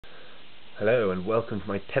Hello and welcome to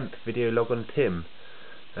my 10th video log on TIM.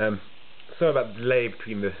 Sorry about the delay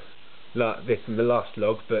between this and the last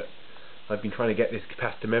log, but I've been trying to get this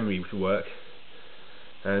capacitor memory to work,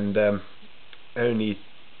 and only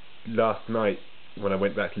last night when I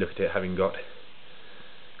went back to look at it, having got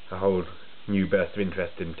a whole new burst of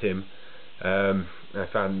interest in TIM, I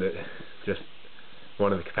found that just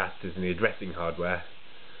one of the capacitors in the addressing hardware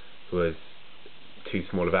was too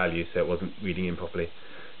small a value, so it wasn't reading in properly.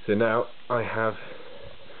 So now I have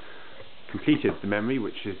completed the memory,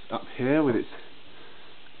 which is up here with its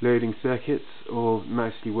loading circuits all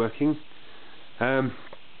nicely working.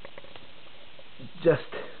 Just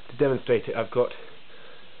to demonstrate it, I've got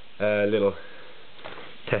a little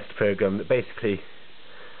test program that basically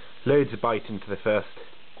loads a byte into the first,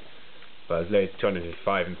 well, it loads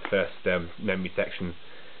 255 into the first memory section,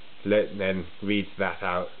 then reads that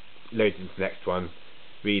out, loads into the next one,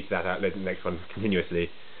 reads that out, loads into the next one continuously,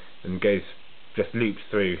 and just loops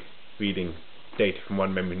through reading data from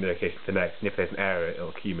one memory location to the next, and if there's an error it'll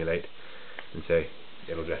accumulate, and so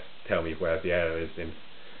it'll just tell me where the error is in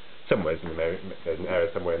somewhere in the memory. If there's an error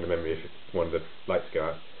somewhere in the memory if one of the lights go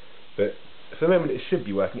out. But for the moment it should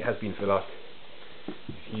be working. It has been for the last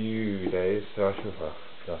few days, so I should, well,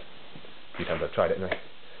 last few times I've tried it anyway.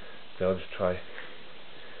 So I'll just try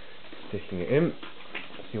sticking it in,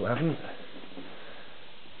 see what happens.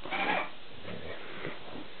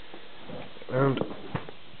 And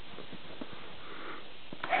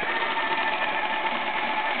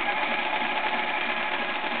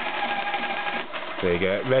there you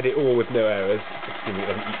go, read it all with no errors, assuming it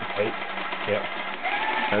doesn't eat the tape. Yep.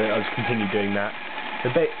 And then I'll just continue doing that.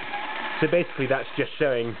 So basically that's just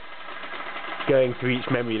showing, going to each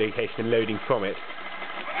memory location and loading from it.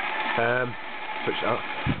 Switch it up.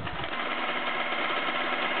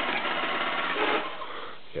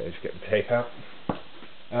 Okay, just get the tape out.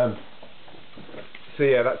 So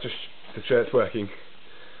yeah, that's just to show it's working.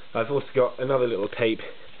 I've also got another little tape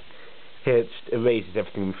here that just erases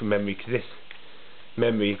everything from memory, because this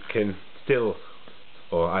memory can still,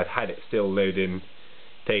 or I've had it still load in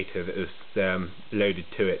data that was loaded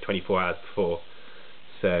to it 24 hours before.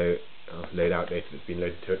 So I'll load out data that's been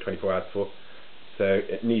loaded to it 24 hours before. So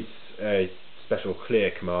it needs a special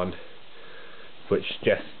clear command which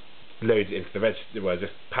just loads it into the register, well,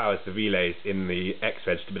 just powers the relays in the X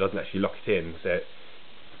register but doesn't actually lock it in, so it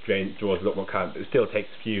draws a lot more current, but it still takes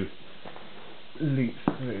a few loops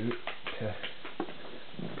through to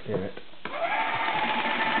clear it.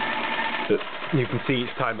 But you can see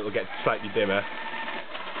each time it will get slightly dimmer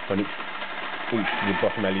when it reaches the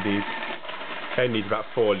bottom LEDs. It only needs about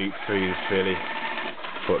 4 loop throughs really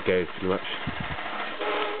before it goes pretty much.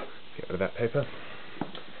 Get rid of that paper.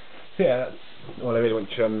 So yeah, that's all I really want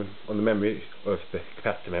to show on the memory, or the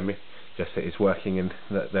capacitor memory, just that it's working, and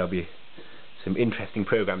that there'll be some interesting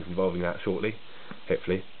programs involving that shortly,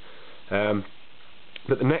 hopefully.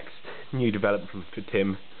 But the next new development for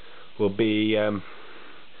TIM will be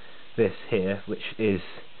this here, which is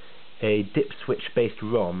a dip switch based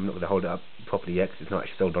ROM. I'm not going to hold it up properly yet because it's not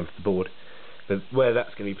actually soldered onto the board, but where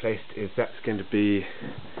that's going to be placed is that's going to be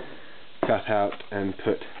cut out and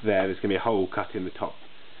put there. There's going to be a hole cut in the top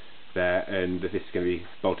there, and this is going to be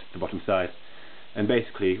bolted to the bottom side. And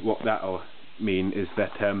basically what that'll mean is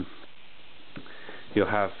that you'll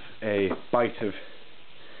have a byte of,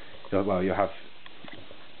 well, you'll have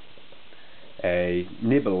a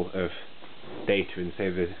nibble of data in, say,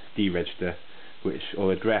 the D register, which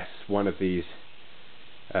will address one of these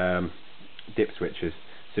dip switches.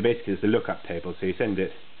 So basically it's a lookup table, so you send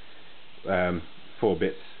it 4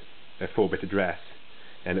 bits, a 4-bit address,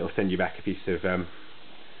 and it will send you back a piece of a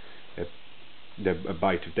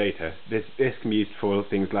byte of data. This can be used for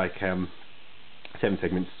things like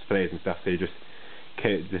 7-segment displays and stuff. So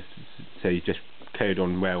you just code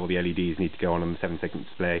on where all the LEDs need to go on the 7-segment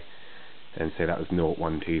display, and say that was 0,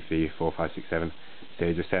 1, 2, 3, 4, 5, 6, 7. So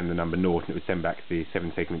you just send the number 0 and it would send back the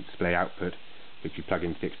 7-segment display output, which you plug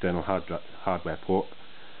into the external hardware port.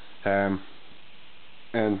 And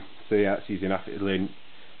so yeah, that's easy enough.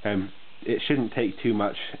 It shouldn't take too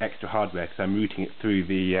much extra hardware because I'm routing it through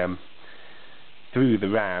the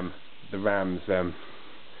RAM. The RAM's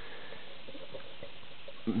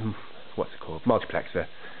what's it called? Multiplexer.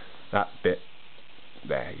 That bit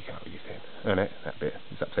there, you can't really see it. Oh no, that bit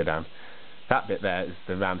is upside down. That bit there is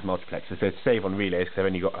the RAM's multiplexer. So to save on relays, because I've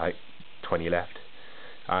only got like 20 left,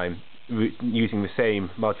 I'm using the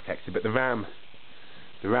same multiplexer, but the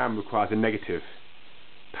RAM requires a negative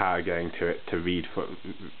power going to it to read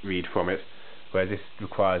from it, whereas this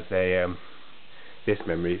requires this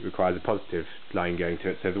memory requires a positive line going to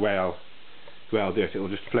it. So the way I'll do it, it will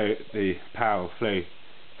just flow, the power will flow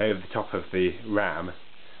over the top of the RAM,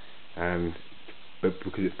 but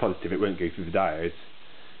because it's positive it won't go through the diodes,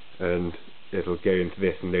 and it'll go into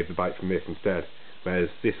this and load the byte from this instead, whereas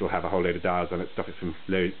this will have a whole load of diodes on it, stop it from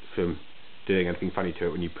doing anything funny to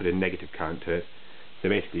it when you put a negative current to it. So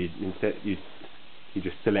basically, instead you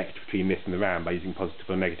just select between this and the RAM by using positive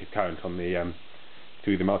or negative current on the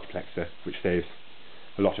through the multiplexer, which saves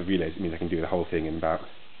a lot of relays. It means I can do the whole thing in about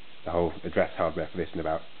the whole address hardware for this in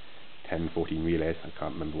about 10-14 relays. I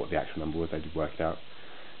can't remember what the actual number was, I did work it out.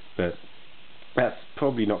 But that's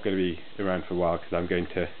probably not going to be around for a while because I'm going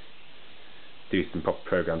to do some proper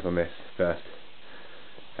programs on this first.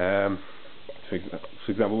 For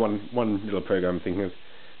example, one little program I'm thinking of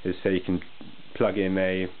is, say, you can plug in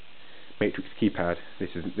a matrix keypad. This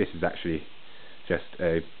is actually just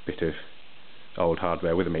a bit of old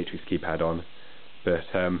hardware with a matrix keypad on, but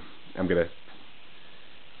I'm going to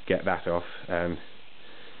get that off and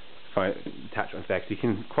attach it onto there,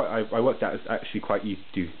 because I worked out it's actually quite easy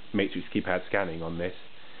to do matrix keypad scanning on this,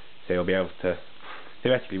 so you'll be able to,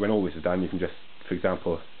 theoretically, when all this is done, you can just, for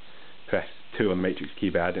example, press 2 on the matrix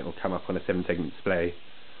keypad and it'll come up on a 7-segment display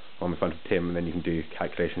on the front of TIM, and then you can do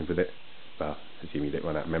calculations with it, well, assuming you don't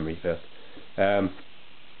run out of memory first.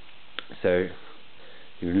 So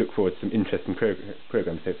you can look forward to some interesting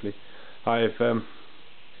programs, hopefully. I've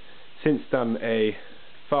since done a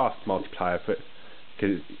fast multiplier,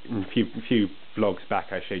 because in a few vlogs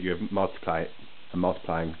back I showed you a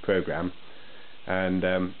multiplying program, and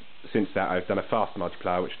since that I've done a fast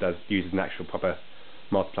multiplier which uses an actual proper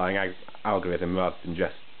multiplying algorithm rather than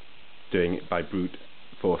just doing it by brute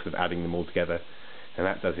force of adding them all together, and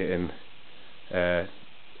that does it in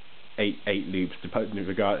 8 loops,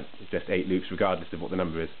 just 8 loops regardless of what the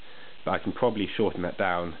number is. But I can probably shorten that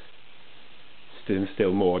down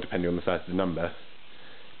still more depending on the size of the number,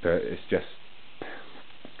 but it's just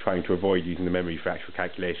trying to avoid using the memory for actual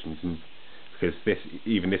calculations, and because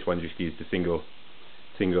even this one just used a single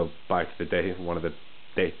byte of the data, one of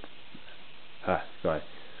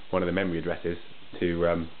the memory addresses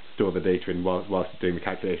to store the data in whilst doing the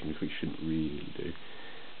calculations, which shouldn't really do.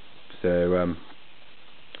 So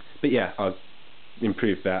but yeah, I'll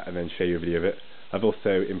improve that and then show you a video of it. I've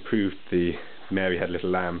also improved the Mary Had a Little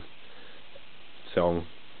Lamb song,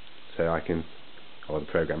 so I can, or the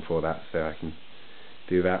program for that, so I can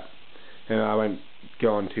do that. And I won't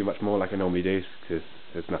go on too much more like I normally do, because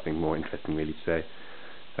there's nothing more interesting really to say.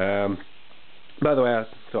 By the way, I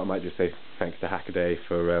thought I might just say thanks to Hackaday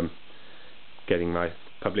for getting my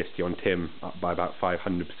publicity on TIM up by about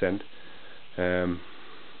 500%, and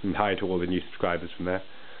hi to all the new subscribers from there.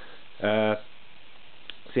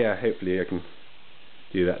 So yeah, hopefully I can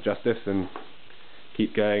do that justice and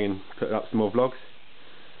keep going and put up some more vlogs.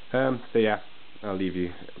 So yeah, I'll leave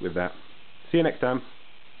you with that. See you next time.